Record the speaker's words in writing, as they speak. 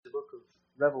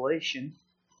Revelation.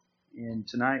 And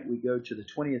tonight we go to the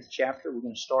 20th chapter. We're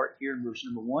going to start here in verse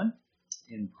number 1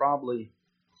 and probably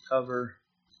cover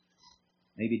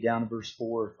maybe down to verse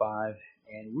 4 or 5.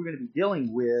 And we're going to be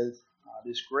dealing with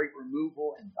this great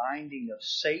removal and binding of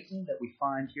Satan that we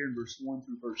find here in verse 1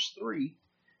 through verse 3.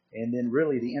 And then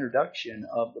really the introduction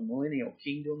of the millennial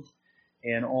kingdom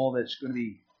and all that's going to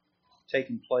be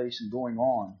taking place and going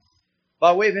on.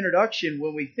 By way of introduction,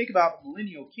 when we think about the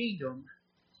millennial kingdom,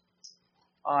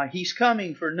 he's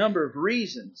coming for a number of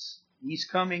reasons. He's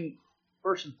coming,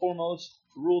 first and foremost,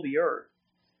 to rule the earth.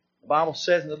 The Bible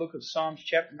says in the book of Psalms,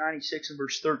 chapter 96 and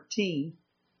verse 13,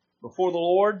 "Before the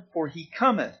Lord, for he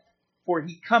cometh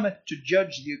to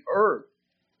judge the earth,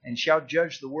 and shall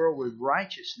judge the world with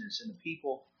righteousness, and the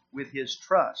people with his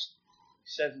trust." He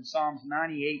says in Psalms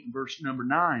 98 and verse number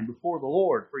 9, "Before the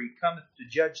Lord, for he cometh to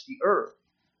judge the earth,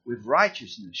 with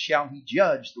righteousness shall he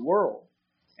judge the world,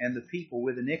 and the people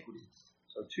with iniquity."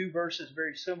 So two verses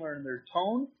very similar in their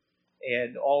tone,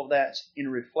 and all of that's in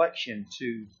reflection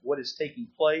to what is taking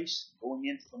place going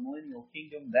into the millennial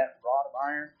kingdom, that rod of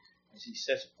iron as he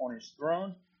sits upon his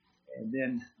throne, and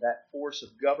then that force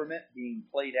of government being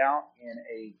played out in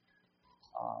a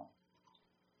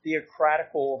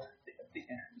theocratical,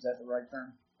 is that the right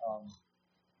term?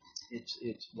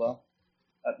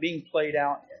 Being played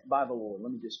out by the Lord.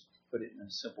 Let me just put it in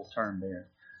a simple term there.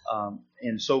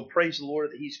 And so praise the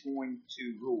Lord that he's going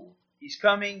to rule. He's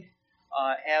coming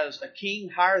as a king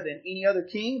higher than any other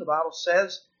king. The Bible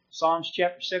says, Psalms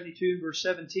chapter 72, verse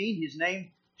 17, "His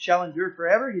name shall endure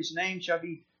forever. His name shall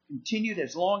be continued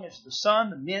as long as the sun.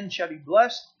 The men shall be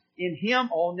blessed. In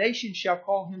him all nations shall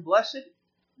call him blessed."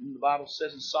 And the Bible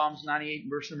says in Psalms 98,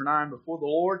 verse number 9, "Before the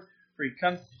Lord, for he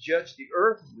cometh to judge the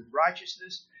earth, and with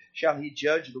righteousness shall he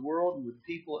judge the world, and with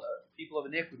people of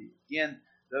iniquity." Again,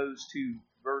 those two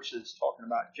verses talking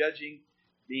about judging,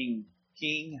 being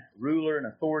king, ruler, and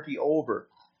authority over.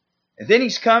 And then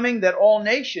he's coming that all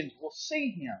nations will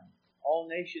see him. All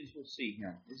nations will see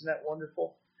him. Isn't that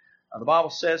wonderful? The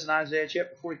Bible says in Isaiah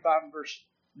chapter 45 and verse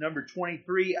number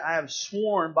 23, "I have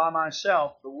sworn by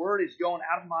myself, the word is going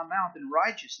out of my mouth in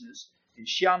righteousness, and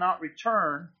shall not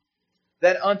return,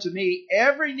 that unto me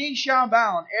every knee shall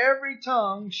bow, and every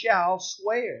tongue shall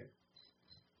swear."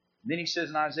 And then he says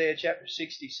in Isaiah chapter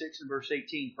 66 and verse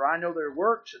 18, "For I know their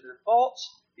works and their thoughts.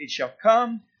 It shall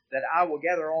come that I will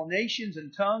gather all nations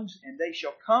and tongues, and they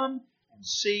shall come and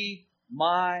see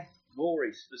my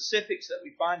glory." Specifics that we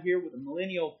find here with the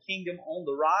millennial kingdom on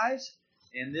the rise.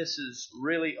 And this is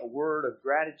really a word of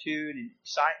gratitude and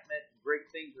excitement.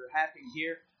 Great things are happening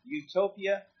here.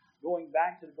 Utopia. Going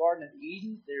back to the Garden of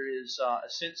Eden, there is a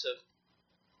sense of,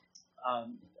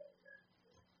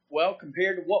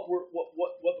 compared to what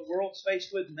the world's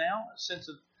faced with now, a sense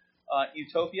of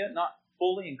utopia, not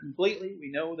fully and completely. We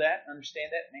know that,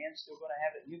 understand that. Man's still going to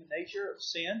have a human nature of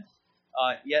sin,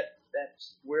 yet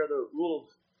that's where the rule of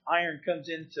iron comes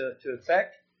into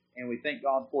effect, and we thank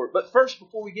God for it. But first,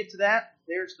 before we get to that,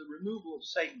 there's the removal of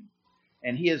Satan,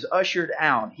 and he is ushered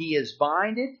out. He is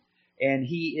binded, and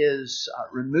he is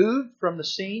removed from the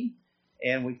scene,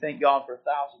 and we thank God for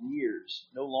 1,000 years,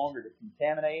 no longer to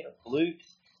contaminate or pollute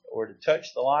or to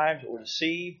touch the lives or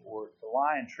deceive or to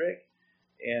lie and trick.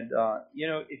 And,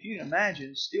 if you can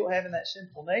imagine still having that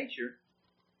sinful nature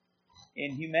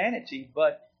in humanity,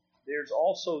 but there's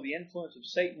also the influence of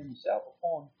Satan himself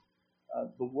upon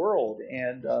the world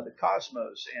and the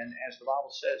cosmos. And as the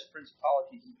Bible says,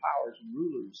 principalities and powers and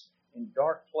rulers in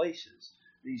dark places,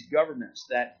 these governments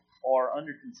that are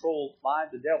under control by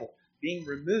the devil being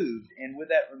removed. And with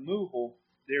that removal,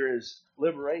 there is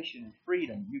liberation and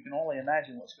freedom. You can only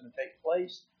imagine what's going to take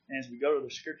place. And as we go to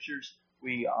the Scriptures,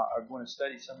 we are going to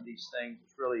study some of these things.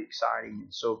 It's really exciting.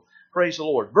 And so, praise the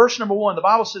Lord. Verse number 1, the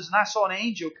Bible says, "And I saw an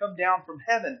angel come down from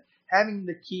heaven, having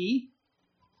the key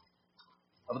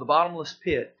of the bottomless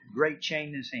pit, a great chain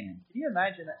in his hand." Can you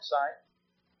imagine that sight?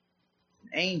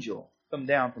 An angel come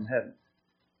down from heaven.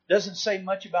 It doesn't say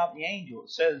much about the angel.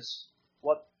 It says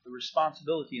what the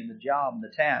responsibility and the job and the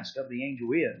task of the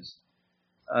angel is.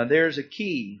 There's a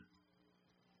key,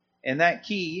 and that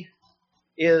key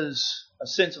is a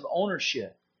sense of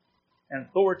ownership and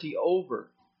authority over.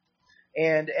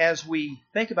 And as we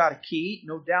think about a key,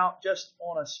 no doubt just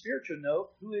on a spiritual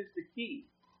note, who is the key?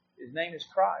 His name is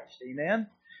Christ. Amen?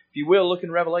 If you will, look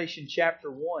in Revelation chapter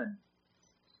 1.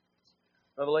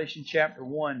 Revelation chapter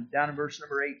 1, down in verse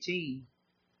number 18.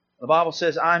 The Bible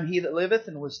says, "I am he that liveth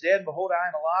and was dead. Behold, I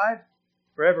am alive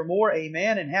forevermore.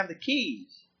 Amen. And have the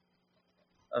keys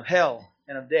of hell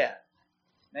and of death."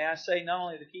 May I say, not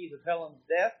only the keys of hell and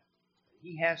death, but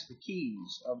he has the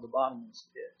keys of the bottomless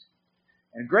pit.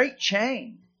 And a great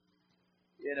chain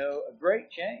A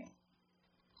great change.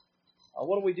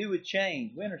 What do we do with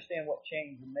chains? We understand what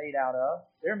chains are made out of.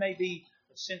 There may be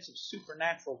a sense of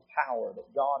supernatural power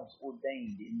that God has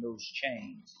ordained in those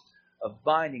chains of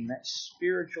binding that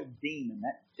spiritual demon,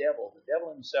 that devil, the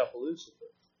devil himself, Lucifer.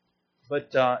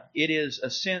 But it is a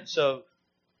sense of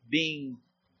being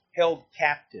held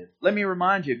captive. Let me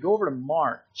remind you, go over to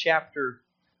Mark chapter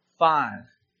 5.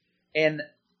 And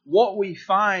what we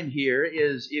find here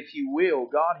is, if you will,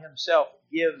 God himself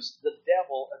gives the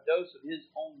devil a dose of his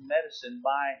own medicine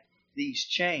by these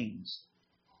chains.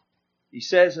 He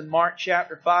says in Mark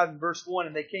chapter 5 and verse 1,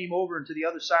 and they came over into the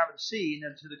other side of the sea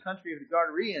and into the country of the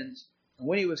Gadarenes. And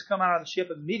when he was come out of the ship,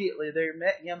 immediately there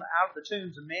met him out of the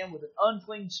tombs a man with an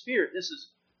unclean spirit. This is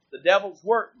the devil's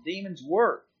work, the demon's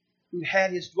work, who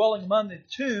had his dwelling among the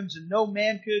tombs, and no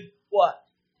man could, what?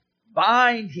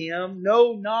 Bind him,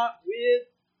 no, not with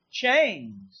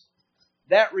chains.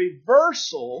 That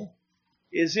reversal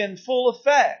is in full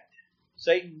effect.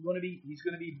 Satan's he's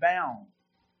going to be bound.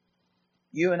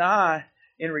 You and I,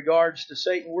 in regards to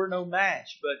Satan, we're no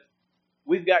match, but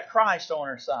we've got Christ on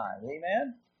our side.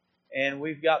 Amen? And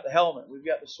we've got the helmet, we've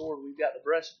got the sword, we've got the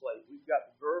breastplate, we've got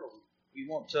the girdle. We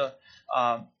want to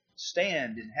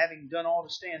stand, and having done all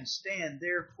to stand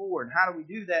therefore. And how do we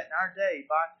do that in our day?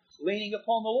 By leaning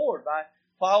upon the Lord, by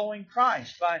following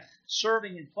Christ, by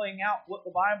serving and playing out what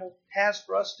the Bible has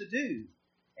for us to do.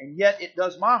 And yet it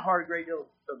does my heart a great deal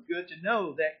of good to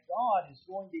know that God is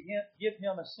going to give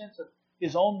him a sense of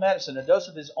his own medicine, a dose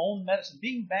of his own medicine,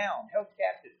 being bound, held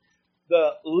captive.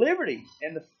 The liberty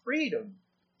and the freedom.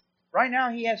 Right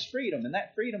now he has freedom, and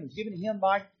that freedom is given to him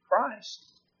by Christ.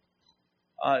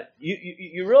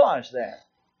 You realize that.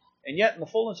 And yet in the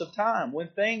fullness of time, when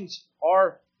things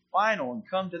are final and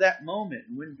come to that moment,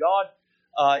 and when God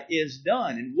is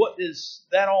done, and what does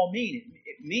that all mean?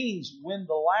 It means when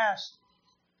that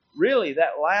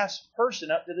last person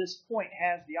up to this point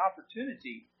has the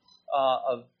opportunity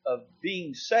of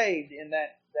being saved in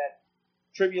that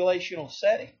tribulational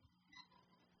setting.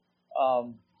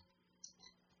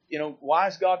 Why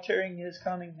is God tarrying his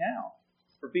coming now?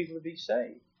 For people to be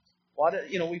saved.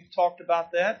 We've talked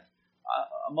about that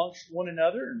amongst one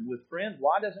another and with friends.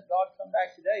 Why doesn't God come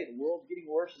back today? The world's getting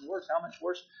worse and worse. How much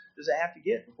worse does it have to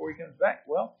get before he comes back?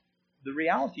 Well, the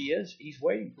reality is he's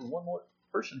waiting for one more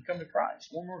person to come to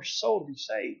Christ, one more soul to be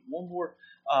saved, one more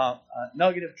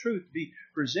nugget of truth to be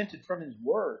presented from his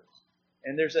word.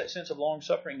 And there's that sense of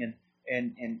long-suffering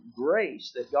and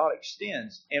grace that God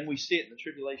extends. And we see it in the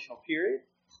tribulational period.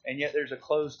 And yet there's a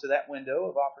close to that window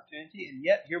of opportunity. And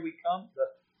yet here we come, the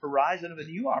horizon of a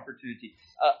new opportunity.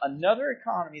 Another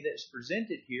economy that's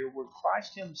presented here where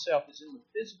Christ himself is in the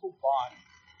physical body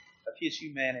of his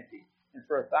humanity. And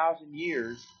for 1,000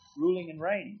 years, ruling and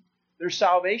reigning. Their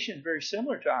salvation is very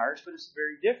similar to ours, but it's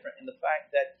very different in the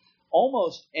fact that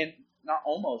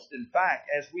in fact,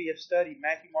 as we have studied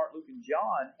Matthew, Mark, Luke, and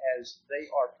John, as they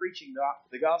are preaching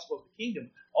the gospel of the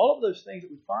kingdom, all of those things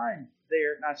that we find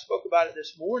there, and I spoke about it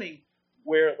this morning,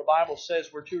 where the Bible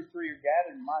says where 2 or 3 are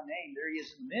gathered in my name, there he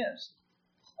is in the midst.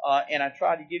 And I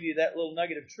tried to give you that little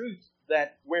nugget of truth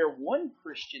that where one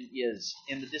Christian is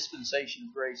in the dispensation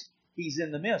of grace, he's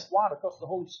in the midst. Why? Because the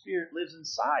Holy Spirit lives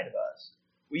inside of us.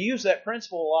 We use that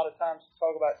principle a lot of times to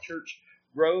talk about church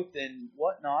growth and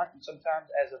whatnot, and sometimes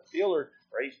as a filler,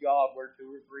 praise God, where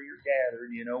 2 or 3 are gathered,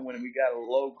 when we got a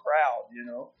low crowd,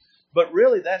 But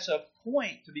really, that's a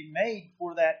point to be made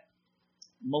for that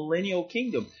millennial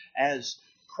kingdom, as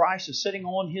Christ is sitting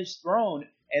on his throne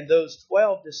and those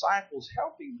 12 disciples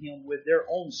helping him with their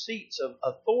own seats of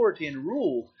authority and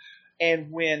rule. And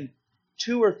when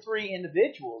 2 or 3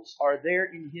 individuals are there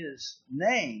in his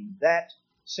name, that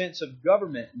sense of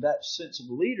government, that sense of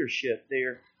leadership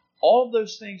there, all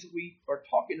those things that we are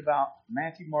talking about,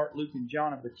 Matthew, Mark, Luke, and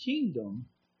John of the kingdom,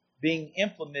 being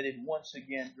implemented once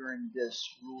again during this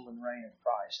rule and reign of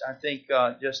Christ. I think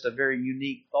just a very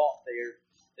unique thought there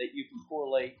that you can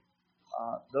correlate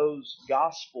those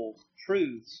gospel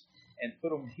truths and put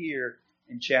them here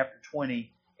in chapter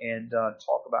 20 and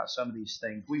talk about some of these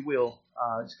things. We will.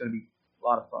 It's going to be a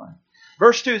lot of fun.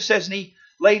 Verse 2 says, and he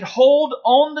laid hold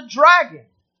on the dragon.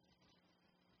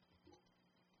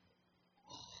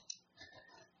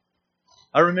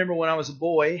 I remember when I was a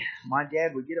boy, my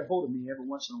dad would get a hold of me every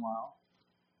once in a while,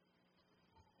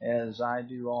 as I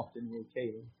do often with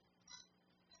Caleb.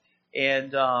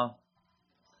 And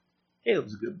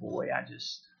Caleb's a good boy. I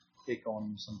just pick on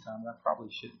him sometimes. I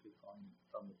probably shouldn't pick on him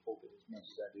from the pulpit as much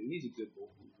as I do. He's a good boy.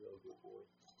 He's a really good boy.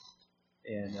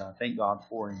 And thank God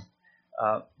for him.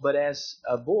 But as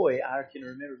a boy, I can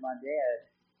remember my dad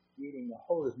getting a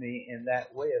hold of me in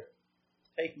that way of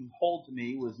taking hold to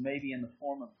me was maybe in the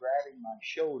form of grabbing my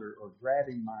shoulder or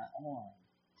grabbing my arm.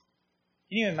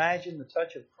 Can you imagine the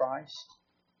touch of Christ,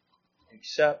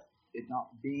 except it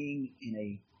not being in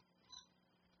a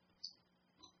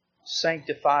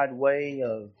sanctified way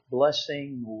of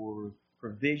blessing or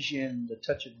provision, the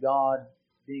touch of God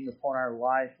being upon our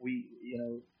life?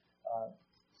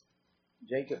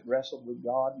 Jacob wrestled with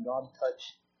God, and God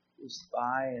touched his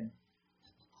thigh, and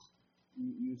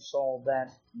you saw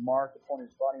that mark upon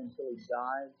his body until he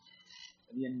died.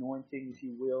 The anointing, if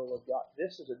you will, of God.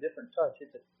 This is a different touch.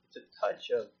 It's a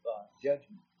touch of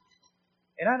judgment.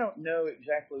 And I don't know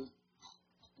exactly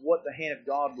what the hand of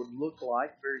God would look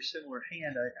like. A very similar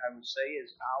hand, I would say,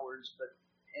 as ours.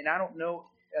 And I don't know,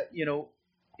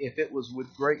 if it was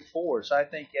with great force. I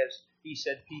think as he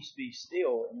said, "Peace be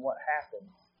still," and what happened?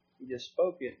 He just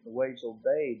spoke it, and the waves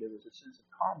obeyed. There was a sense of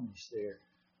calmness there.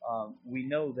 We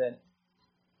know that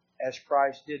as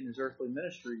Christ did in his earthly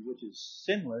ministry, which is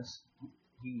sinless,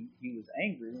 he was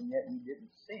angry, and yet he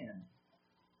didn't sin.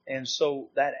 And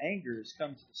so that anger has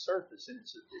come to the surface, and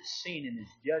it's seen in his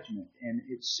judgment, and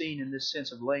it's seen in this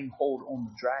sense of laying hold on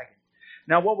the dragon.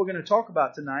 Now, what we're going to talk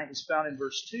about tonight is found in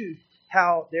verse 2,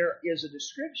 how there is a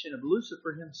description of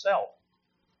Lucifer himself.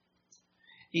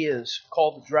 He is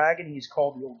called the dragon, he's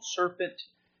called the old serpent,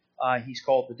 he's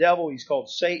called the devil, he's called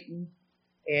Satan,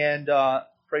 and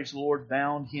praise the Lord,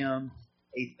 bound him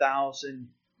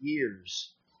 1,000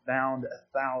 years. Bound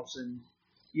 1,000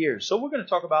 years. So we're going to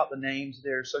talk about the names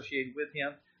that are associated with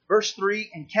him. Verse 3,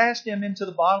 "And cast him into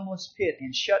the bottomless pit,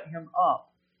 and shut him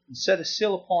up, and set a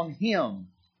seal upon him,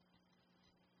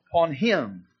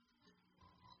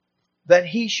 that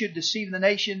he should deceive the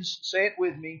nations," say it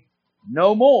with me,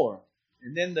 "no more."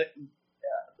 And then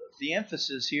the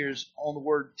emphasis here is on the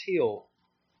word till.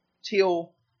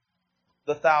 Till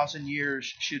the 1,000 years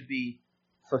should be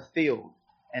fulfilled.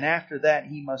 And after that,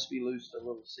 he must be loosed a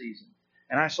little season.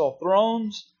 "And I saw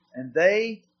thrones, and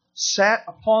they sat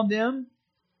upon them,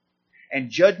 and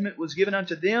judgment was given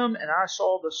unto them. And I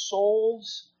saw the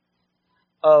souls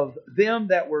of them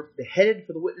that were beheaded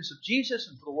for the witness of Jesus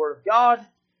and for the word of God,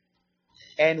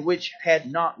 and which had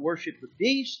not worshipped the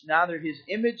beast, neither his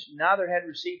image, neither had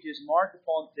received his mark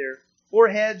upon their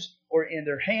foreheads or in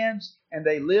their hands. And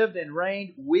they lived and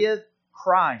reigned with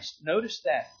Christ." Notice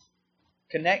that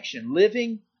connection,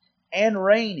 living and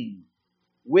reigning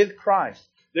with Christ.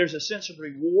 There's a sense of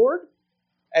reward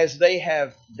as they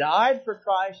have died for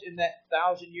Christ in that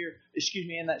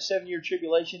 7-year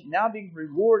tribulation, now being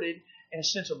rewarded in a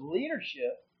sense of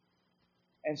leadership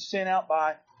and sent out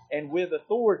by and with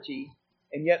authority,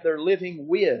 and yet they're living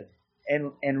with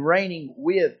and reigning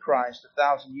with Christ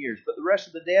 1,000 years. "But the rest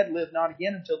of the dead lived not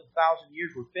again until the 1,000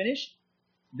 years were finished."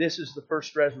 This is the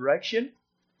first resurrection.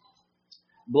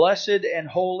 "Blessed and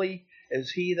holy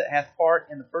is he that hath part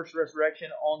in the first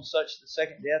resurrection. On such the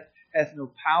second death hath no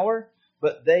power,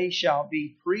 but they shall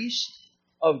be priests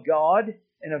of God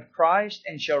and of Christ,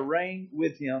 and shall reign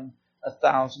with him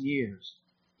 1,000 years.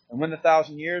 And when the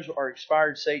 1,000 years are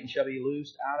expired, Satan shall be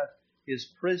loosed out of his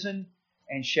prison,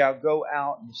 and shall go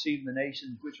out and deceive the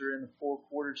nations which are in the four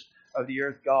quarters of the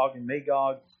earth, Gog and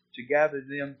Magog, to gather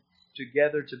them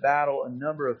together to battle, a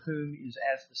number of whom is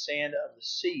as the sand of the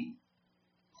sea.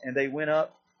 And they went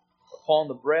up upon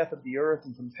the breadth of the earth,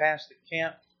 and compassed the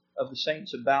camp of the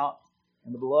saints about,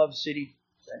 and the beloved city,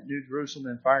 that New Jerusalem,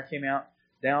 and fire came out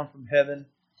down from heaven,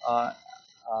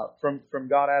 from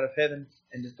God out of heaven,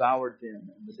 and devoured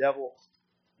them. And the devil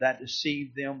that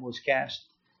deceived them was cast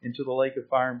into the lake of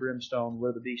fire and brimstone,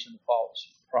 where the beast and the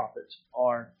false prophets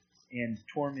are, and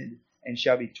tormented, and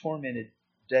shall be tormented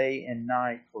day and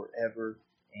night forever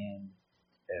and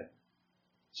ever.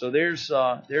 So there's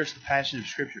the passage of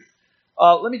Scripture.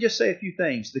 Let me just say a few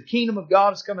things. The kingdom of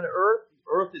God is coming to earth.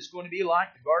 The earth is going to be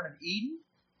like the Garden of Eden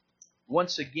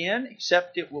once again,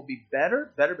 except it will be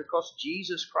better because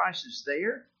Jesus Christ is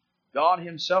there. God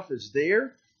himself is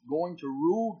there, going to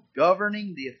rule,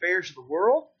 governing the affairs of the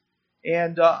world.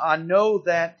 And I know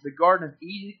that the Garden of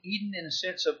Eden, in a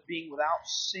sense of being without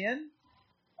sin,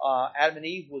 Adam and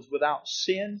Eve was without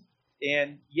sin,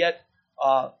 and yet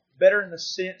better in the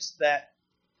sense that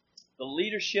the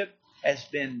leadership has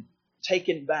been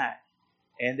taken back,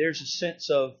 and there's a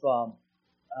sense of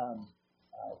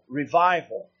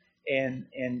revival and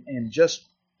just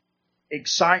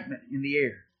excitement in the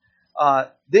air.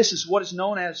 This is what is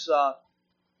known as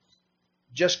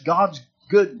just God's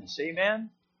goodness. Amen?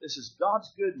 This is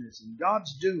God's goodness and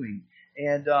God's doing.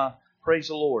 And praise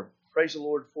the Lord. Praise the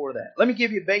Lord for that. Let me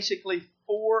give you basically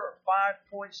 4 or 5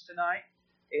 points tonight.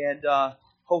 And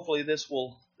hopefully this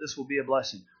will this will be a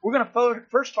blessing. We're going to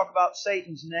first talk about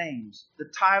Satan's names,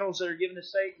 the titles that are given to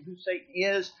Satan, who Satan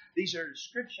is. These are a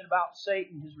description about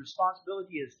Satan, his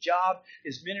responsibility, his job,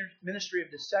 his ministry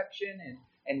of deception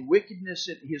and wickedness,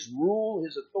 his rule,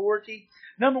 his authority.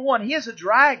 Number one, he is a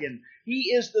dragon.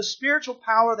 He is the spiritual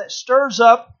power that stirs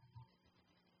up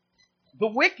the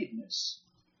wickedness,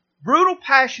 brutal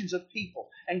passions of people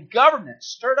and governments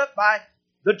stirred up by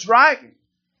the dragon,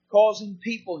 causing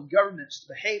people and governments to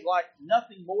behave like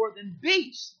nothing more than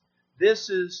beasts. This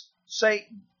is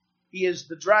Satan. He is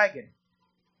the dragon.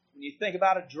 When you think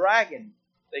about a dragon,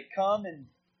 they come in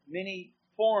many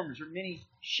forms or many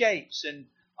shapes. And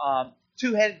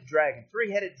two-headed dragon,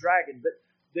 three-headed dragon, but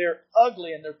they're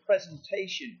ugly in their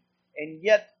presentation. And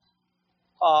yet,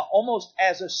 almost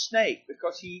as a snake,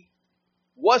 because he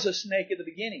was a snake at the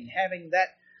beginning, having that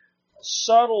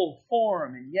subtle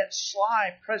form and yet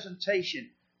sly presentation,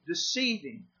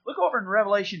 deceiving. Look over in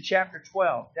Revelation chapter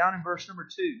 12, down in verse number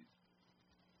 2.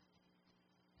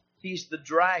 He's the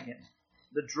dragon.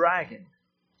 The dragon.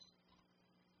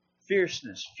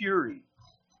 Fierceness, fury,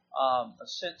 a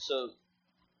sense of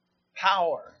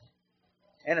power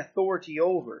and authority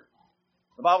over.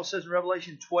 The Bible says in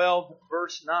Revelation 12,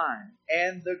 verse 9,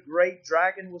 and the great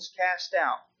dragon was cast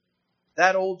out,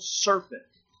 that old serpent.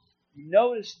 You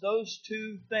notice those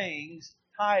two things,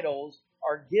 titles,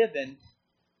 are given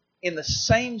in the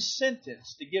same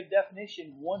sentence to give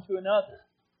definition one to another.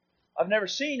 I've never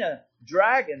seen a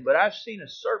dragon, but I've seen a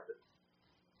serpent.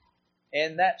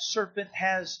 And that serpent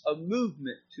has a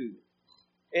movement to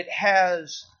it. It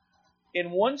has,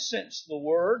 in one sense of the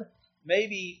word,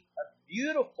 maybe a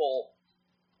beautiful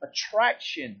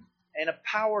attraction and a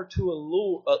power to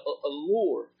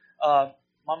allure.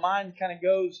 My mind kind of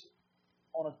goes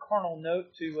on a carnal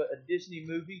note to a Disney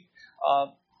movie,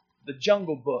 The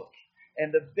Jungle Book.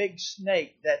 And the big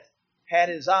snake that had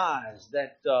his eyes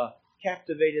that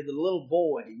captivated the little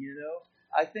boy,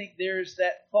 I think there's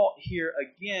that thought here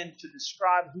again to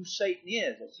describe who Satan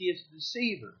is, as he is the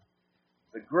deceiver.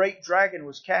 The great dragon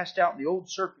was cast out, and the old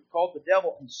serpent called the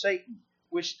devil and Satan,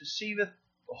 which deceiveth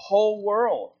the whole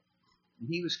world. And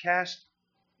he was cast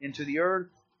into the earth,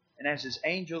 and as his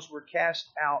angels were cast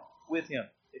out with him.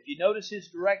 If you notice his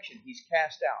direction, he's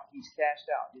cast out. He's cast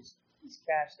out. He's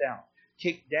cast out.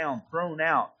 Kicked down, thrown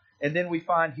out. And then we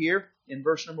find here in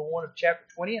verse number 1 of chapter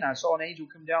 20, and I saw an angel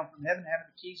come down from heaven having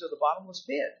the keys of the bottomless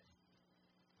pit.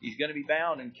 He's going to be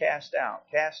bound and cast out,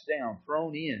 cast down,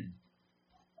 thrown in.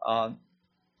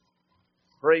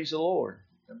 Praise the Lord.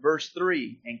 And verse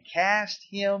 3, and cast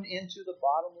him into the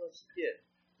bottomless pit.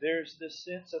 There's this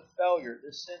sense of failure,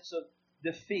 this sense of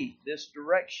defeat, this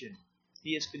direction.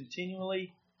 He is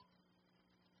continually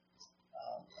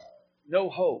no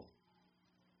hope.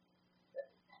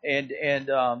 And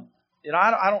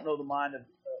I don't know the mind of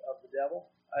the devil.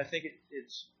 I think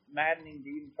it's maddening to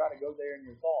even try to go there in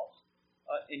your thoughts.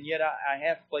 And yet I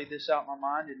have played this out in my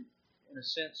mind in a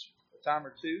sense a time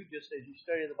or two. Just as you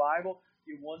study the Bible,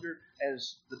 you wonder,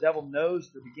 as the devil knows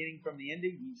the beginning from the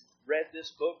ending, he's read this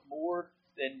book more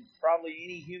than probably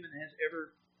any human has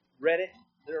ever read it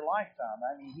in their lifetime.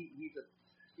 I mean,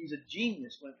 he's a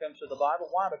genius when it comes to the Bible.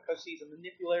 Why? Because he's a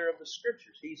manipulator of the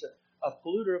Scriptures. He's a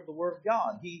polluter of the Word of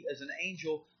God. He is an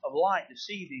angel of light,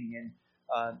 deceiving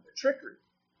and trickery.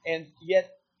 And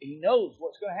yet he knows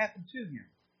what's going to happen to him.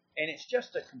 And it's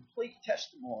just a complete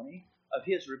testimony of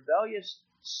his rebellious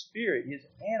spirit, his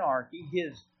anarchy,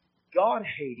 his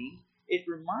God-hating. It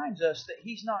reminds us that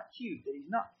he's not cute, that he's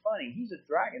not funny. He's a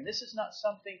dragon. This is not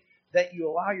something that you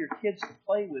allow your kids to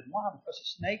play with. Why? Because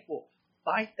a snake will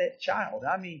bite that child.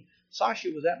 I mean, Sasha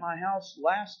was at my house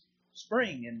last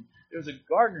spring, and there was a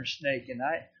gardener snake, and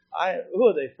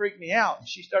they freaked me out. And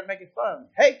she started making fun of me.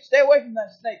 Hey, stay away from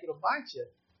that snake. It'll bite you.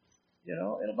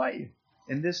 It'll bite you.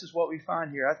 And this is what we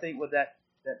find here, I think, with that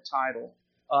title.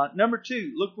 Number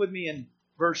 2, look with me in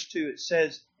verse 2. It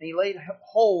says, and he laid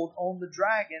hold on the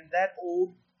dragon, that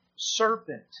old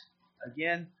serpent.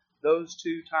 Again, those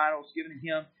two titles given to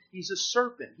him. He's a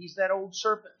serpent. He's that old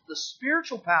serpent. The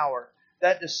spiritual power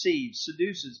that deceives,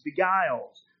 seduces,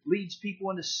 beguiles, leads people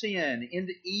into sin,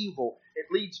 into evil. It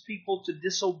leads people to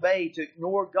disobey, to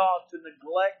ignore God, to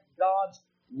neglect God's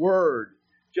word.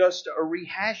 Just a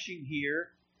rehashing here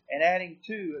and adding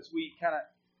to as we kind of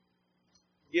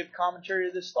give commentary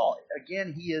to this thought.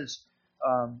 Again, he is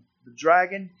the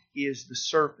dragon. He is the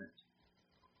serpent.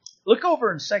 Look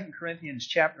over in 2 Corinthians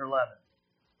chapter 11.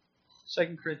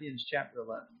 2 Corinthians chapter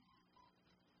 11.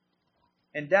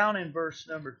 And down in verse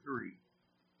number 3.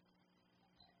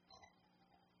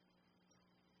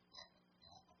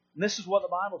 And this is what the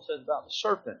Bible says about the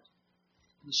serpent.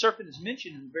 The serpent is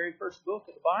mentioned in the very first book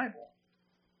of the Bible.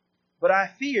 But I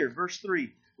fear, verse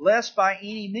 3, lest by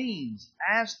any means,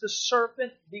 as the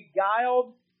serpent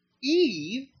beguiled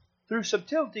Eve through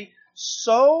subtlety,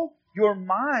 so your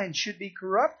mind should be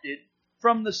corrupted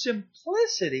from the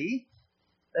simplicity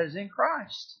that is in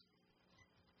Christ.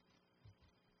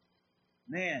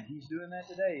 Man, he's doing that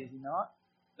today, is he not?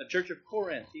 The church of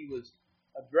Corinth, he was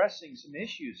addressing some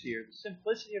issues here. The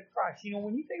simplicity of Christ. You know,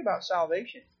 when you think about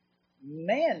salvation,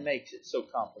 man makes it so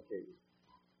complicated.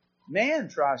 Man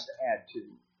tries to add to.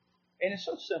 And it's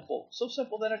so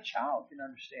simple that a child can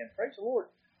understand. Praise the Lord.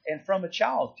 And from a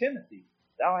child, Timothy,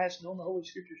 thou hast known the Holy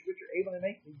Scriptures which are able to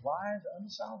make thee wise unto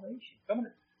salvation. Coming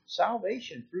to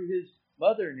salvation through his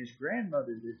mother and his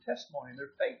grandmother, their testimony and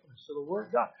their faithfulness to the Word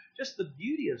of God. Just the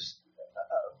beauty of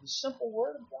the simple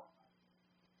Word of God.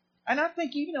 And I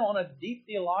think even on a deep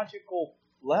theological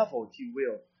level, if you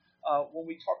will, when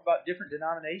we talk about different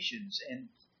denominations and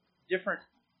different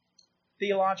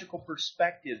theological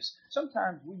perspectives,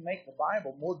 sometimes we make the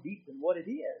Bible more deep than what it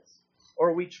is,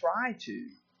 or we try to.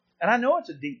 And I know it's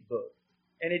a deep book,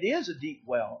 and it is a deep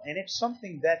well, and it's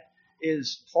something that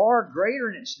is far greater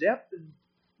in its depth than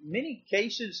many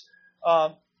cases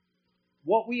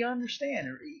what we understand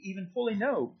or even fully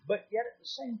know. But yet at the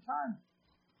same time,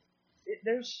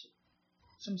 there's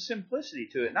some simplicity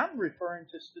to it. And I'm referring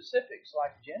to specifics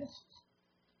like Genesis.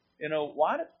 You know,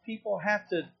 why do people have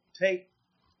to take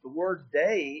the word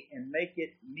day and make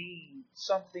it mean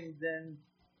something than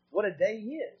what a day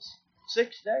is?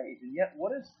 6 days. And yet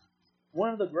what is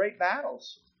one of the great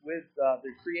battles with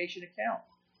the creation account?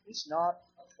 It's not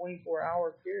a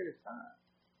 24-hour period of time.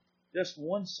 Just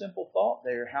one simple thought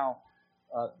there, how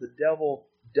the devil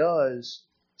does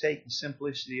take the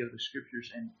simplicity of the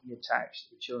Scriptures and he attacks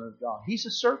the children of God. He's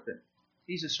a serpent.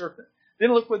 He's a serpent.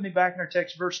 Then look with me back in our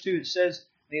text, verse 2. It says,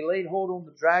 and he laid hold on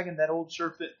the dragon, that old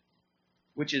serpent,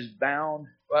 which is bound,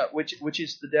 which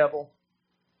is the devil.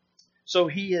 So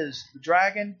he is the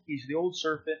dragon. He's the old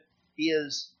serpent. He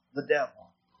is the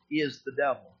devil. He is the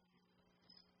devil.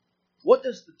 What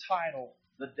does the title,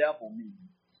 the devil, mean?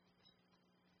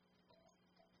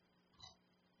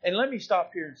 And let me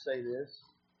stop here and say this.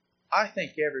 I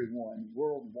think everyone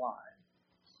worldwide,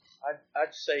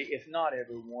 I'd say if not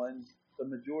everyone, the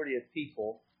majority of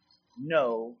people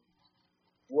know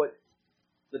what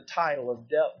the title of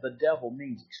the devil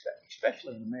means,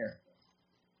 especially in America.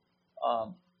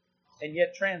 And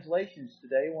yet translations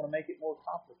today want to make it more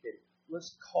complicated.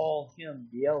 Let's call him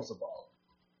Beelzebub.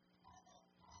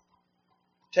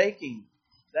 Taking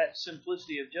that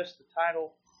simplicity of just the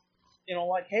title,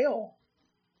 like hell,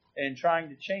 and trying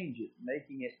to change it,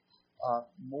 making it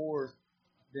more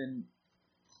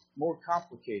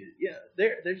complicated. Yeah,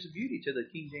 there's a beauty to the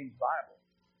King James Bible.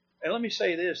 And let me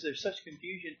say this, there's such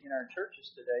confusion in our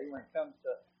churches today when it comes to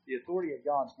the authority of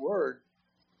God's Word.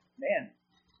 Man,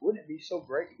 wouldn't it be so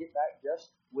great to get back just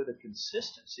with a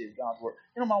consistency of God's Word?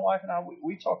 My wife and I,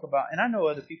 we talk about, and I know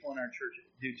other people in our church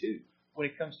do too, when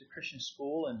it comes to Christian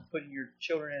school and putting your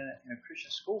children in a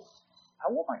Christian school.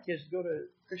 I want my kids to go to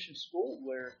a Christian school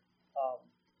where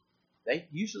they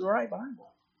use the right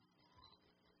Bible.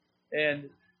 And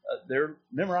they're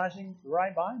memorizing the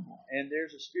right Bible. And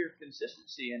there's a spirit of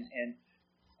consistency. And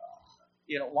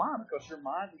why? Because their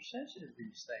minds are sensitive to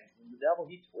these things. And the devil,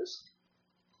 he twists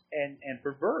and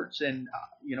perverts. And,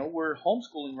 we're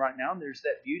homeschooling right now, and there's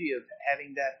that beauty of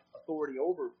having that authority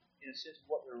over, in a sense, of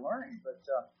what they're learning. But,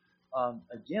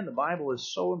 again, the Bible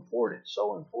is so important,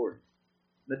 so important.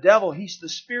 The devil, he's the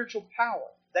spiritual power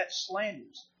that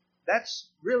slanders. That's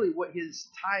really what his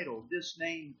title, this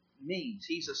name, means.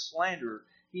 He's a slanderer.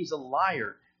 He's a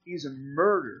liar. He's a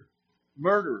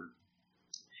murderer.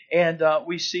 And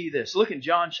we see this. Look in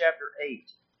John chapter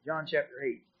 8. John chapter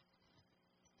 8.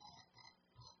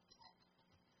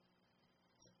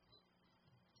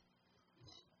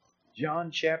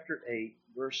 John chapter 8,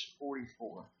 verse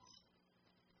 44.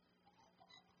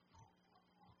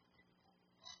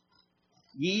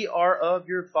 Ye are of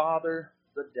your father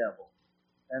the devil,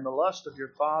 and the lust of your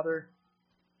father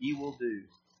ye will do.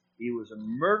 He was a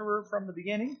murderer from the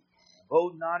beginning,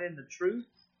 abode not in the truth,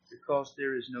 because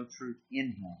there is no truth in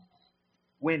him.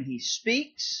 When he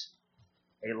speaks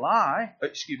a lie,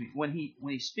 when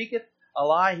he speaketh a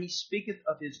lie, he speaketh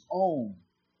of his own,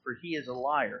 for he is a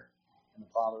liar and the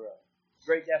father of it.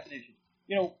 Great definition.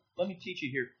 Let me teach you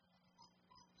here.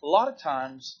 A lot of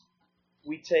times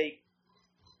we take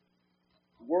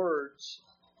words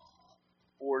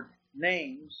or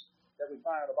names that we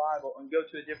find in the Bible and go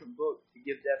to a different book to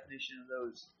give definition of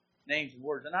those names and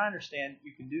words. And I understand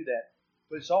you can do that,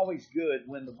 but it's always good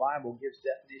when the Bible gives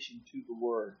definition to the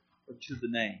word or to the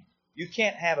name. You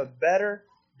can't have a better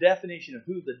definition of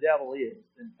who the devil is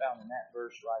than found in that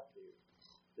verse right there.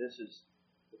 This is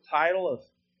the title of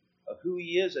who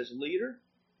he is as leader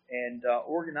and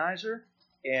organizer,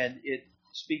 and it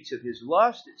speaks of his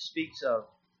lust. It speaks of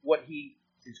what he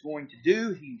is going to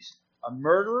do. He's a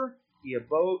murderer. He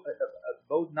abode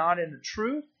not in the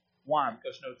truth. Why?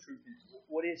 Because no truth in him.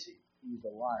 What is he? He's a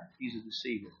liar. He's a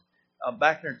deceiver.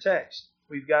 Back in our text,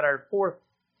 we've got our fourth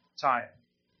title.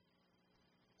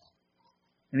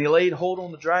 And he laid hold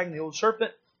on the dragon, the old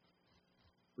serpent,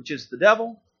 which is the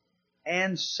devil,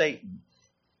 and Satan.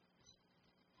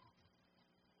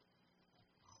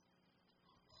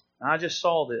 Now, I just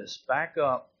saw this. Back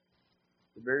up,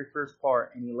 the very first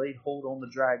part, and he laid hold on the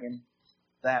dragon,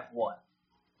 that what?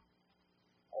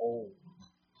 Old.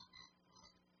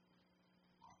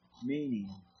 Meaning,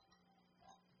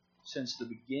 since the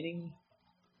beginning,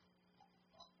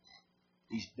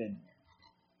 he's been there.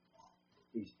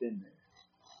 He's been there.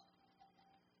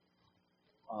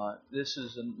 This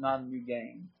is not a new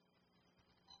game.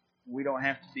 We don't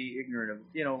have to be ignorant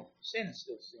of, sin is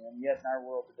still sin. Yet in our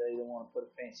world today, they want to put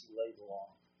a fancy label on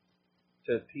it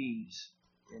to appease.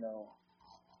 We don't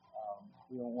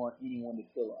want anyone to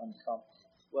feel uncomfortable.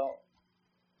 Well,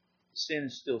 sin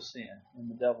is still sin, and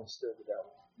the devil's still the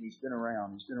devil. He's been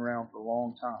around. He's been around for a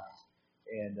long time,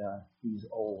 and he's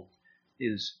old.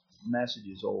 His message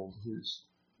is old. His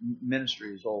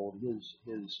ministry is old.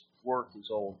 His work is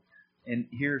old. And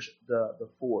here's the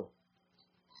fourth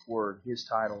word, his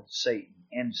title, Satan,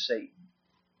 and Satan.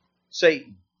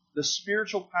 Satan, the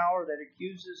spiritual power that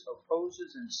accuses,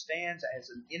 opposes, and stands as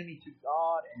an enemy to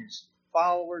God and his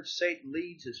followers. Satan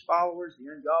leads his followers, the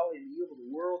ungodly and the evil of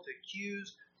the world, to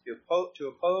accuse, to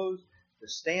oppose, to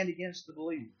stand against the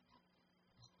believer.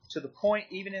 To the point,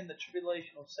 even in the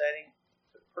tribulational setting,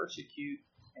 to persecute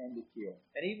and to kill.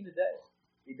 And even today,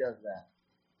 he does that.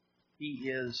 He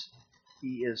is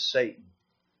Satan.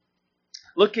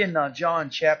 Look in John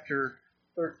chapter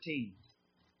 13.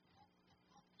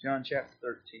 John chapter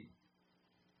 13.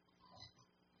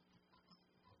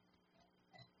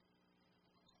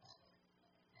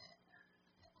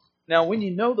 Now, when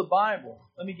you know the Bible,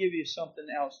 let me give you something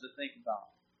else to think about.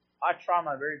 I try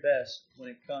my very best when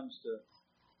it comes to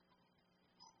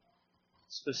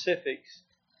specifics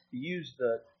to use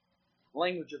the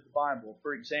language of the Bible.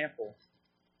 For example,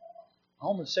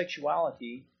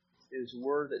 homosexuality is a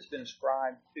word that's been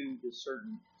ascribed to this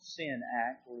certain sin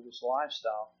act or this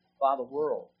lifestyle by the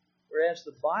world. Whereas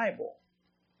the Bible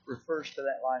refers to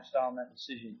that lifestyle and that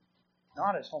decision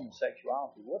not as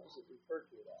homosexuality. What does it refer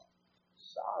to it as?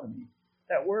 Sodomy.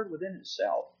 That word within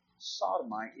itself,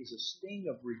 sodomite, is a sting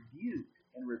of rebuke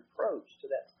and reproach to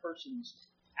that person's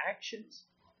actions.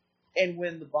 And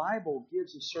when the Bible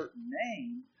gives a certain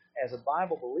name, as a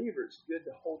Bible believer, it's good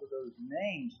to hold to those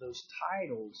names, those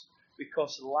titles,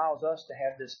 because it allows us to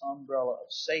have this umbrella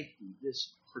of safety,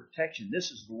 this protection.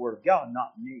 This is the Word of God,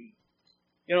 not me.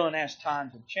 And as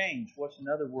times have changed, what's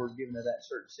another word given to that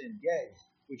certain sin? Gay,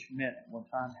 which meant at one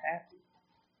time happy.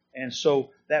 And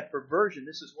so that perversion,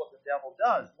 this is what the devil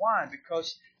does. Why?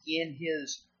 Because in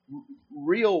his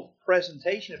real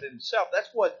presentation of himself, that's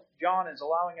what John is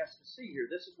allowing us to see here.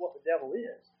 This is what the devil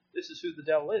is. This is who the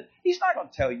devil is. He's not going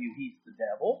to tell you he's the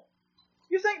devil.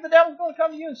 You think the devil's going to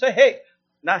come to you and say, hey,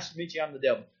 nice to meet you, I'm the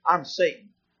devil. I'm Satan.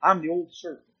 I'm the old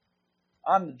serpent.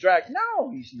 I'm the dragon.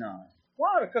 No, he's not.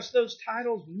 Why? Because those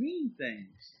titles mean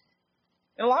things.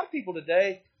 And a lot of people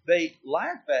today, they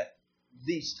laugh at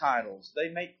these titles. They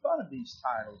make fun of these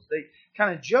titles. They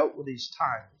kind of joke with these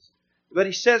titles. But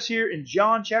he says here in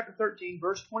John chapter 13,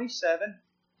 verse 27,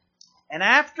 and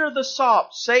after the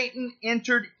sop, Satan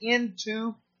entered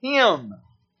into him.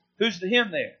 Who's the him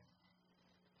there?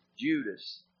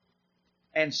 Judas.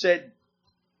 And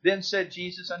then said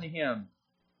Jesus unto him,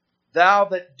 thou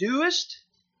that doest,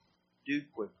 do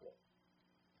quickly.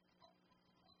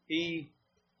 He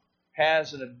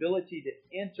has an ability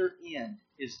to enter in.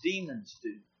 His demons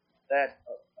do. That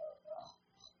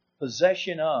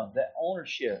possession of, that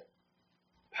ownership,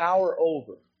 power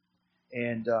over.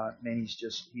 And man,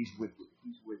 he's wicked.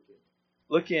 He's wicked.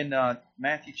 Look in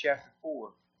Matthew chapter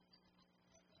 4.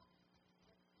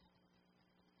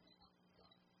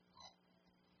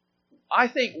 I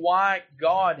think why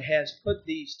God has put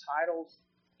these titles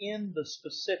in the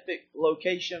specific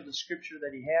location of the Scripture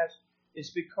that He has is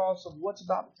because of what's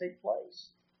about to take place.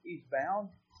 He's bound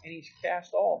and He's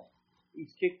cast off.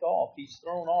 He's kicked off. He's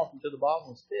thrown off into the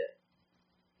bottomless pit.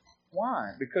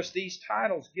 Why? Because these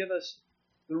titles give us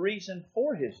the reason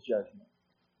for His judgment.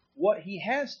 What He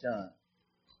has done.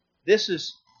 This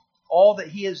is all that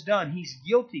He has done. He's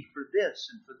guilty for this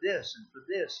and for this and for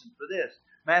this and for this.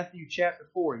 Matthew chapter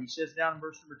 4, He says down in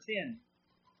verse number 10,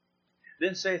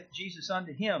 then saith Jesus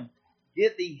unto him,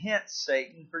 Get thee hence,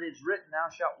 Satan, for it is written, Thou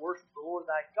shalt worship the Lord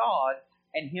thy God,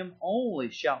 and him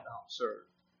only shalt thou serve.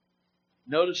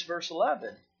 Notice verse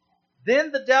 11.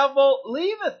 Then the devil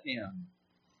leaveth him,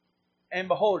 and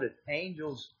behold,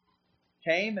 angels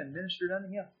came and ministered unto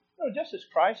him. No, just as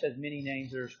Christ has many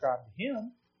names that are ascribed to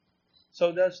him,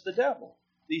 so does the devil.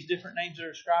 These different names that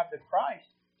are ascribed to Christ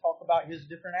talk about his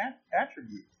different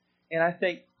attributes. And I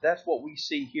think that's what we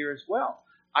see here as well.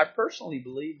 I personally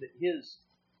believe that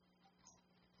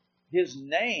his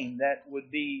name that would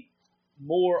be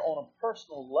more on a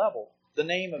personal level, the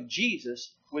name of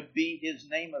Jesus would be his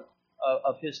name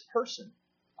of his person.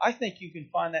 I think you can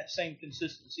find that same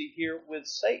consistency here with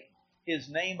Satan. His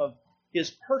name of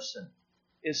his person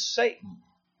is Satan.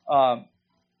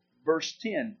 Verse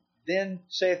 10, Then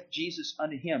saith Jesus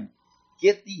unto him,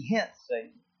 Get thee hence,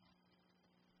 Satan.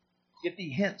 Get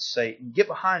thee hence, Satan. Get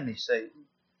behind me, Satan.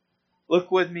 Look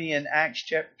with me in Acts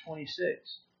chapter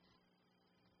 26.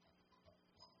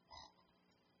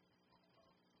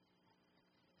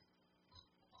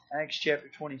 Acts chapter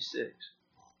 26,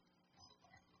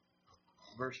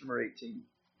 verse number 18.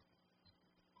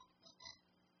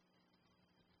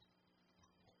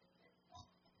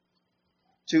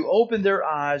 To open their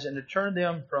eyes and to turn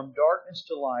them from darkness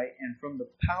to light and from the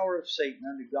power of Satan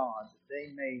unto God, that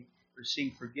they may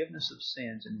receive forgiveness of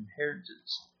sins and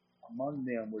inheritance among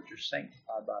them which are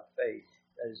sanctified by faith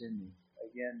that is in me.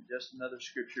 Again, just another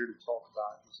scripture to talk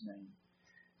about his name.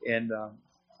 And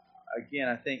again,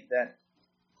 I think that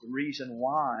the reason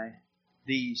why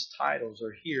these titles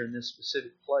are here in this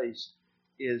specific place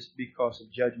is because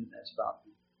of judgment that's about to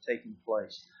be taking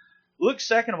place. Look,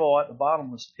 second of all, at the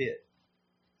bottomless pit.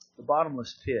 The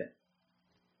bottomless pit.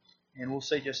 And we'll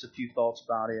say just a few thoughts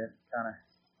about it, kind of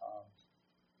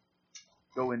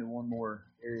go into one more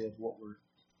area of what we're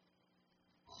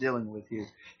dealing with here.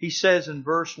 He says in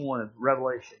verse 1 of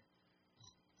Revelation,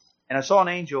 And I saw an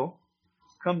angel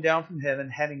come down from heaven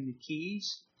having the key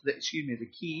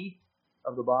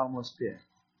of the bottomless pit.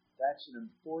 That's an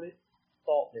important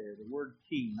thought there. The word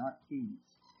key, not keys.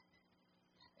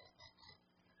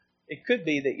 It could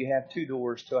be that you have two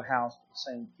doors to a house with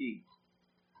the same key.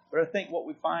 But I think what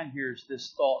we find here is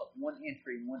this thought of one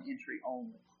entry and one entry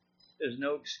only. There's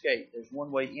no escape. There's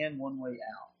one way in, one way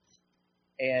out.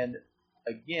 And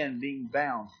again, being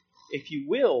bound. If you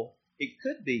will, it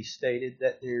could be stated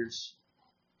that there's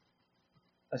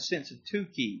a sense of two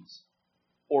keys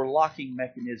or locking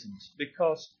mechanisms,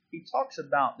 because he talks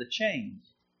about the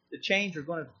chains. The chains are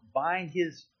going to bind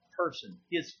his person,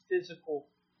 his physical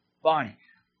body.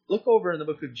 Look over in the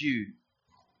book of Jude.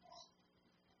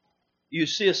 You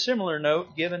see a similar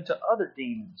note given to other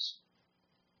demons.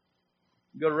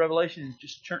 You go to Revelation and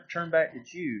just turn back to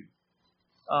Jude.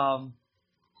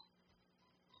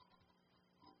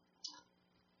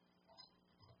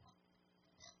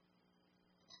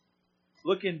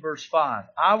 Look in verse 5.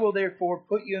 I will therefore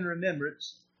put you in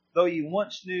remembrance, though you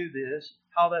once knew this,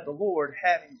 how that the Lord,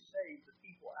 having saved the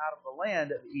people out of the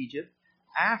land of Egypt,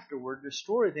 afterward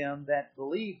destroy them that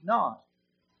believed not,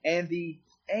 and the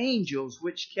angels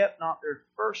which kept not their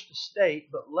first estate,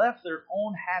 but left their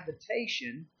own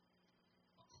habitation,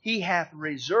 he hath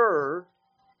reserved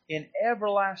in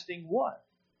everlasting what?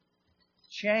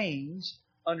 Chains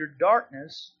under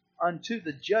darkness unto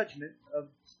the judgment of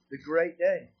the great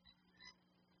day.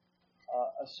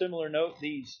 A similar note,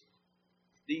 these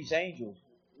angels.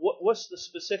 What's the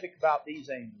specific about these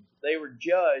angels? They were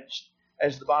judged,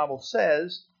 as the Bible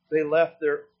says. They left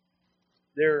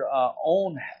their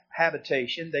own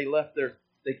habitation.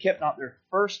 They kept not their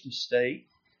first estate.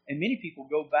 And many people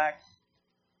go back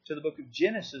to the book of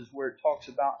Genesis, where it talks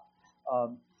about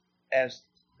as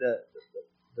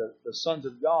the sons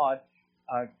of God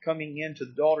coming into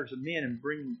the daughters of men and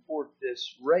bringing forth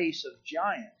this race of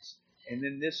giants. And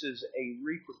then this is a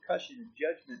repercussion and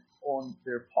judgment on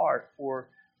their part for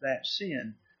that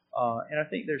sin. And I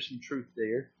think there's some truth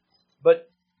there. But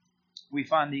we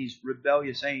find these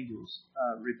rebellious angels,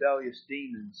 rebellious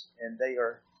demons, and they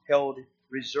are held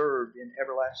reserved in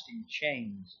everlasting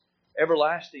chains.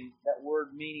 Everlasting, that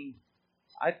word meaning,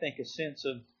 I think, a sense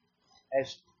of,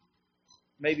 as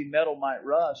maybe metal might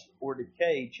rust or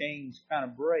decay, chains kind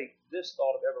of break. This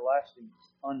thought of everlasting,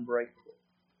 unbreakable.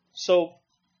 So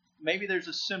maybe there's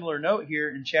a similar note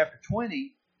here in chapter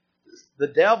 20. The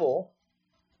devil,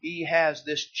 he has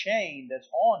this chain that's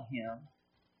on him.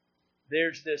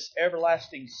 There's this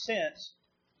everlasting sense.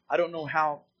 I don't know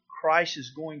how Christ is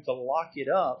going to lock it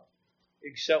up,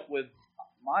 except with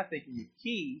my thinking a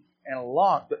key and a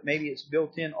lock, but maybe it's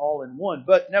built in all in one.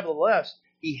 But nevertheless,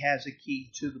 he has a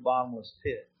key to the bottomless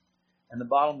pit. And the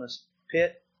bottomless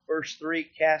pit, verse 3,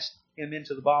 cast him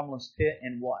into the bottomless pit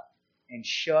and what? and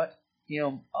shut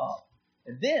him up.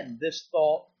 And then this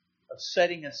thought of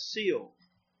setting a seal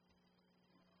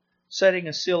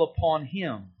upon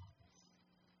him.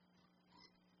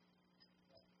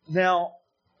 Now,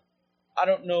 I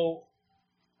don't know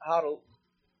how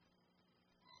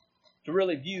to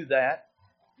really view that,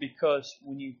 because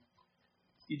when you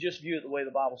just view it the way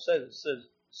the Bible says it says,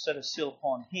 set a seal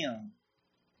upon him.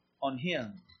 On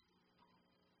him.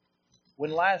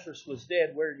 When Lazarus was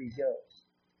dead, where did he go?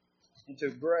 Into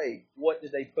a grave. What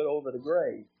did they put over the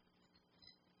grave?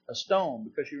 A stone.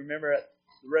 Because you remember at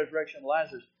the resurrection of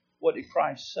Lazarus, what did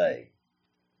Christ say?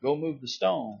 Go move the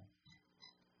stone.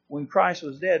 When Christ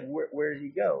was dead, where did he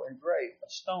go? In a grave. A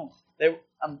stone.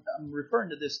 I'm referring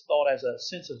to this thought as a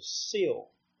sense of seal.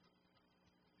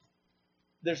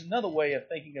 There's another way of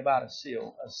thinking about a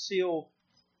seal. A seal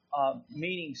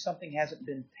meaning something hasn't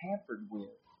been tampered with.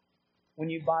 When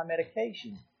you buy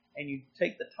medication and you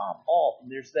take the top off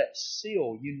and there's that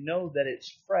seal, you know that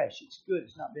it's fresh, it's good,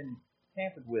 it's not been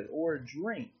tampered with. Or a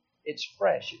drink, it's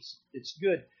fresh, it's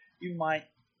good. You might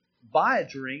buy a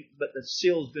drink, but the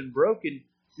seal's been broken.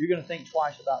 You're going to think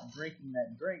twice about drinking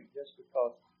that drink just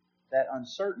because that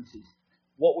uncertainty.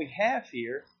 What we have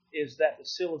here is that the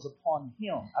seal is upon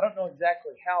him. I don't know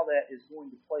exactly how that is going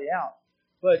to play out,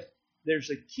 but there's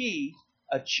a key,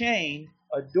 a chain,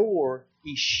 a door.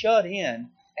 He's shut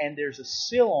in, and there's a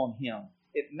seal on him.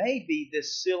 It may be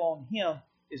this seal on him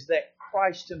is that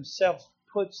Christ himself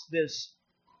puts this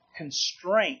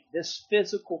constraint, this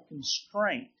physical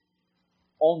constraint,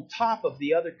 on top of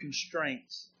the other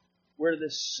constraints, where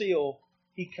this seal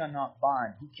he cannot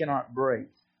bind, he cannot break.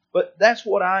 But that's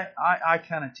what I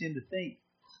kind of tend to think.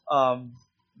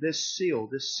 This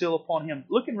seal upon him.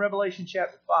 Look in Revelation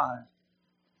chapter 5.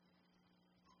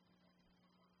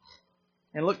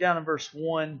 And look down in verse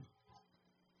 1.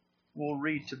 We'll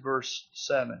read to verse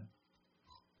 7.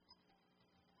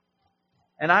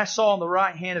 And I saw on the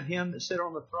right hand of him that sat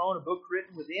on the throne a book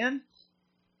written within,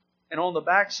 and on the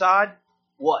backside,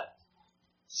 what?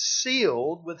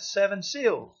 Sealed with 7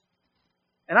 seals.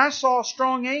 And I saw a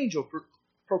strong angel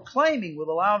proclaiming with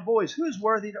a loud voice, who is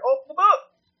worthy to open the book?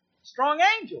 Strong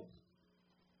angel.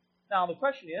 Now the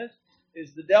question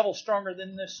is the devil stronger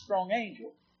than this strong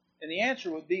angel? And the answer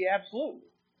would be absolutely.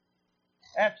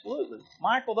 Absolutely.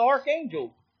 Michael the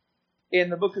archangel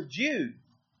in the book of Jude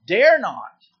dare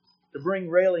not to bring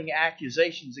railing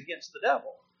accusations against the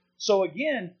devil. So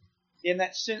again, in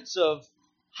that sense of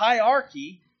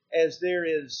hierarchy, as there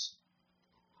is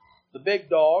the big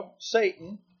dog,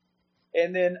 Satan,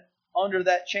 and then under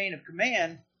that chain of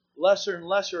command, lesser and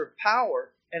lesser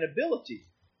power and ability.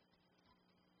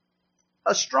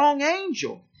 A strong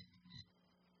angel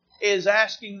is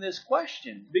asking this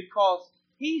question because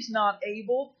he's not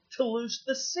able to loose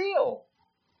the seal.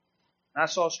 And I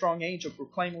saw a strong angel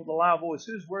proclaim with a loud voice,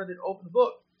 who is worthy to open the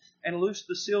book and loose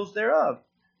the seals thereof?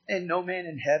 And no man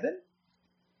in heaven,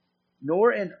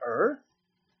 nor in earth.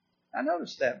 I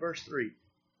noticed that, verse 3.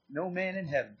 No man in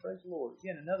heaven. Praise the Lord.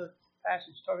 Again, another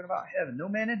passage talking about heaven. No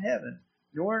man in heaven,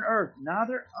 nor in earth,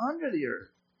 neither under the earth,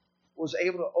 was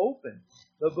able to open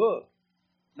the book,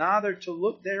 neither to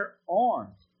look thereon.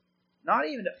 Not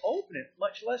even to open it,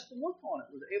 much less to look on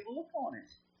it, was able to look on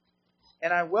it.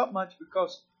 And I wept much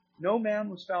because no man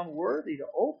was found worthy to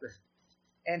open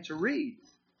and to read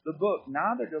the book,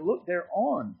 neither to look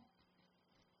thereon.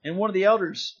 And one of the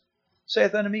elders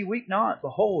saith unto me, weep not,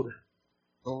 behold,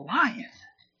 the lion.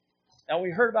 Now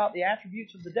we heard about the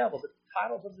attributes of the devil, the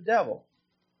titles of the devil.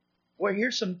 Well,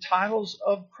 here's some titles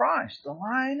of Christ. The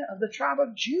Lion of the tribe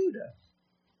of Judah,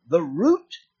 the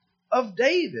Root of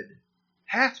David,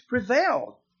 hath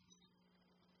prevailed.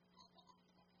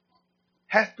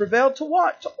 Hath prevailed to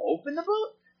what? To open the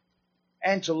book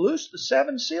and to loose the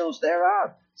 7 seals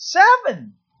thereof.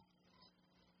 7!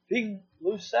 He can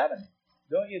loose 7,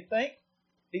 don't you think?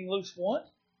 He can loose 1.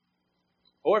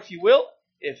 Or if you will,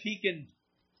 if he can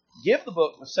give the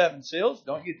book with 7 seals,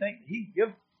 don't you think he can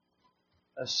give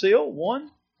a seal 1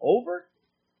 over?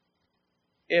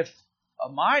 If a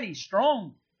mighty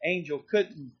strong angel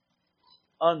couldn't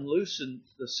unloosen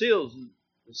the seals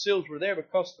were there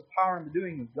because of the power and the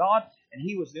doing of God, and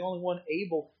he was the only one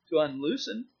able to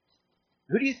unloosen.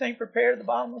 Who do you think prepared the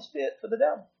bottomless pit for the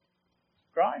devil?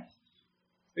 Christ.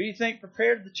 Who do you think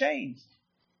prepared the chains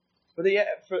for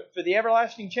the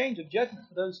everlasting chains of judgment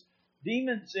for those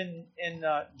demons in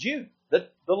Jude? The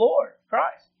Lord,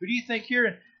 Christ. Who do you think here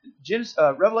in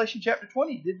Revelation chapter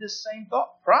 20 did this same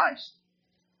thought? Christ.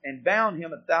 And bound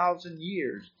him 1,000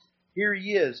 years. Here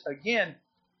he is. Again,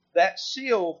 that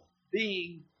seal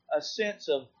being a sense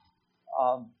of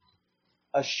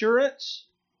assurance,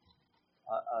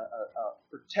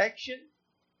 protection,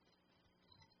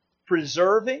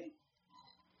 preserving?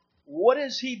 What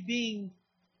is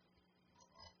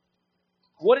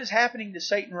happening to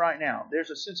Satan right now? There's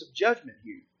a sense of judgment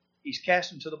here. He's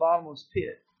cast into the bottomless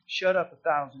pit, shut up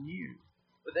 1,000 years.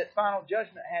 But that final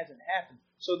judgment hasn't happened.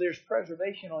 So there's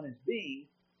preservation on his being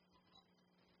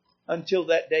until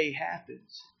that day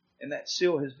happens. And that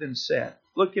seal has been set.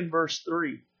 Look in verse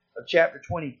 3 of chapter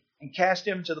 20. And cast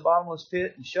him into the bottomless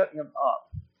pit and shut him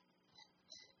up.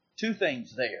 Two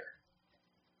things there.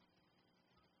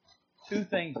 Two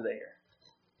things there.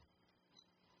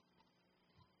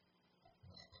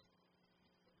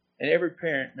 And every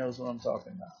parent knows what I'm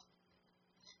talking about.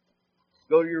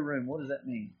 Go to your room. What does that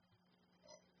mean?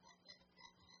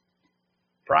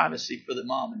 Privacy for the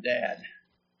mom and dad.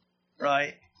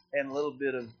 Right? And a little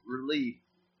bit of relief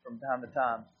from time to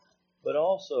time. But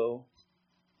also,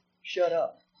 shut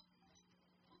up.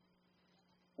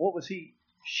 What was he?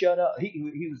 Shut up.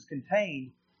 He was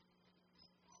contained.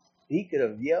 He could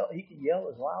have yelled. He could yell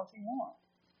as loud as he wants.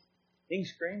 He can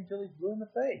scream until he's blue in the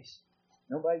face.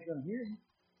 Nobody's going to hear him.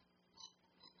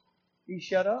 He's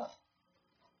shut up.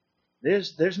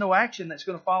 There's no action that's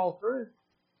going to follow through.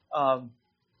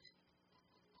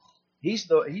 He's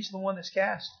the one that's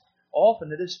cast off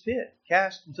into this pit,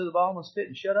 cast into the bottomless pit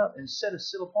and shut up, and set a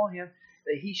seal upon him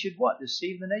that he should what?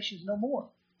 Deceive the nations no more.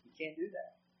 He can't do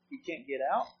that. He can't get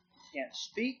out. He can't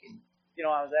speak. And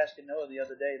I was asking Noah the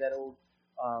other day that old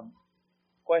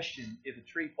question: if a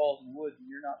tree falls in the woods and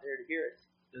you're not there to hear it,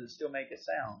 does it still make a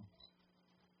sound?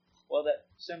 Well, that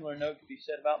similar note could be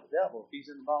said about the devil. If he's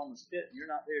in the bottomless pit and you're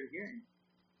not there to hear him,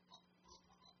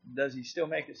 does he still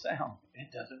make a sound?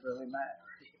 It doesn't really matter.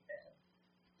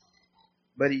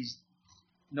 But he's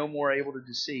no more able to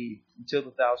deceive until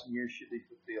the 1,000 years should be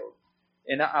fulfilled.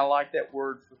 And I like that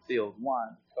word fulfilled. Why?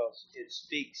 Because it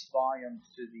speaks volumes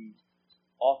to the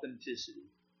authenticity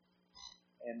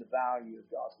and the value of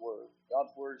God's Word.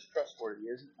 God's Word is trustworthy,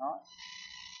 is it not?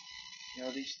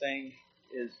 These things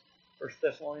is 1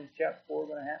 Thessalonians chapter 4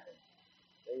 going to happen.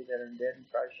 They that are dead in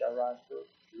Christ shall rise first.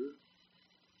 Sure.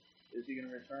 Is he going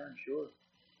to return? Sure.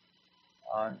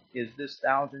 Is this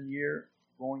 1,000 year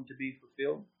going to be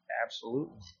fulfilled?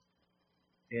 Absolutely.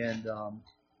 And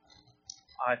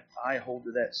I hold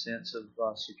to that sense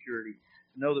of security.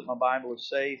 To know that my Bible is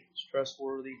safe, it's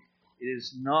trustworthy. It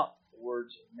is not the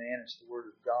words of man, it's the Word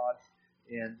of God.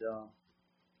 And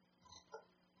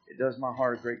it does my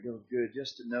heart a great deal of good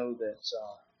just to know that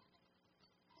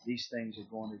these things are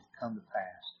going to come to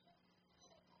pass.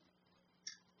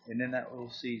 And then that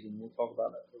little season, we'll talk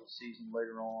about that little season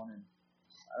later on. And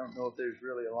I don't know if there's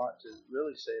really a lot to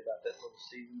really say about that little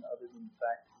season other than the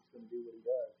fact that he's going to do what he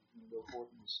does. He's going to go forth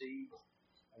in the seed.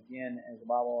 Again, as the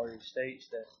Bible already states,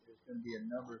 that there's going to be a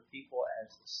number of people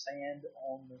as the sand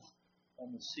on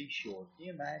the seashore. Can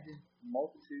you imagine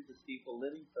multitudes of people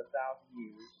living for 1,000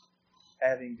 years,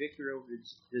 having victory over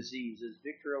diseases,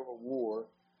 victory over war,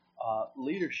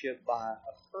 leadership by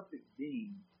a perfect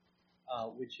being,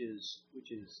 which is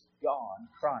God,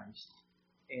 Christ,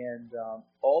 and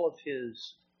all of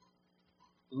his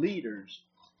leaders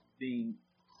being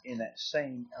in that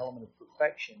same element of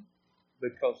perfection,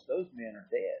 because those men are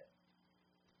dead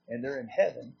and they're in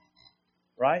heaven,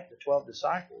 right? The 12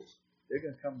 disciples, they're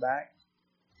going to come back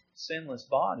sinless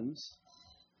bodies,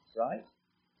 right?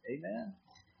 Amen.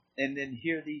 And then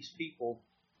hear these people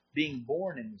being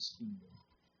born in this kingdom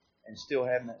and still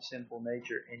having that sinful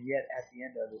nature, and yet at the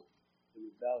end of it, the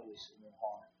rebellious in their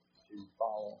heart to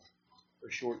follow for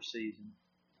a short season.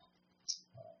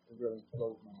 It really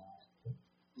blows my mind.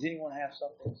 Does anyone have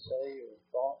something to say or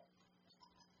thought?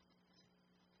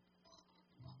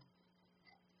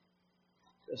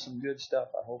 There's some good stuff.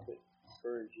 I hope it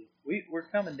encourages you. We're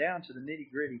coming down to the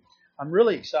nitty gritty. I'm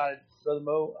really excited, Brother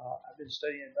Mo. I've been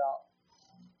studying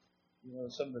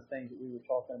about some of the things that we were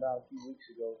talking about a few weeks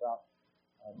ago about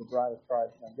the bride of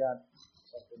Christ. And I've got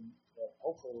something that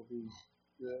hopefully will be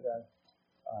good.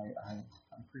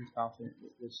 I'm pretty confident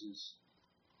that this is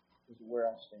where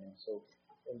I stand. So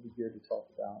it'll be good to talk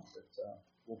about. But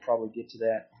we'll probably get to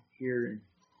that here in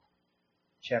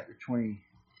chapter 21.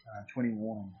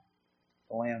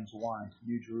 The Lamb's wife,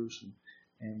 New Jerusalem,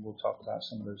 and we'll talk about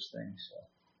some of those things. So,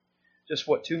 just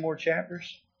 2 more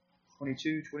chapters?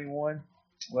 22, 21,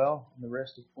 well, and the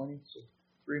rest of 20, so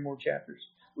 3 more chapters.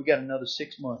 We got another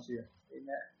 6 months here.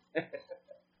 Amen.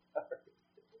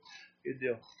 Good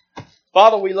deal.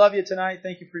 Father, we love you tonight.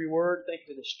 Thank you for your word. Thank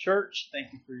you for this church.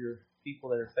 Thank you for your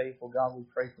people that are faithful. God, we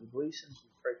pray for the Gleasons. We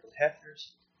pray for the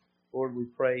Hefners. Lord, we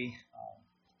pray,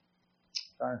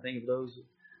 trying to think of those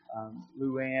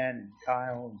Luann and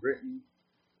Kyle and Brittany.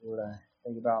 Lord, I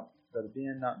think about Brother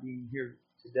Ben not being here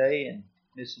today and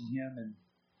missing him in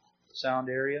the sound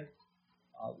area.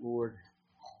 Lord,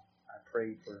 I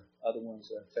pray for other ones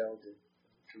that I failed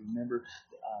to remember.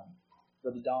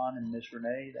 Brother Don and Miss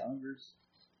Renee, the Ungers.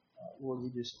 Lord, we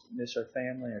just miss our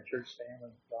family, our church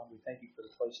family. God, we thank you for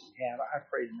the place that we have. I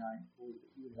pray tonight, Lord,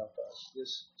 that you would help us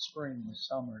this spring, this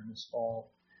summer, and this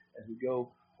fall, as we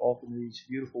go off into these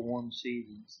beautiful warm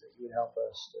seasons, that you would help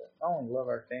us to not only love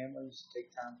our families, take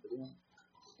time for them,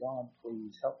 but God,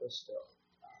 please help us to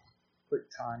put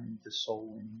time into soul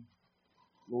winning.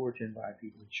 Lord, to invite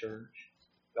people to church.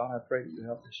 God, I pray that you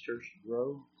help this church to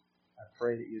grow. I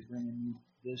pray that you bring in new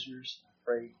visitors. I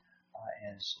pray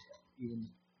as even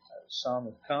some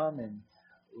have come, and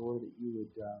Lord, that you would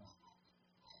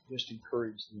just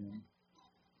encourage them.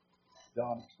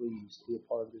 God, please be a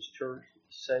part of this church, to be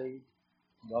saved.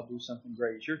 God, do something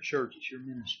great. It's your church, it's your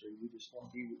ministry. We just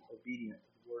want to be obedient to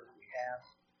the word that we have.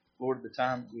 Lord, at the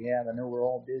time that we have, I know we're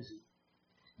all busy.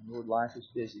 And Lord, life is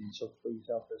busy, and so please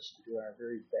help us to do our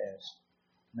very best.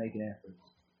 Make an effort.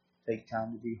 Take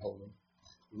time to be holy.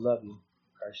 We love you. In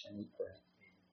Christ's name we pray.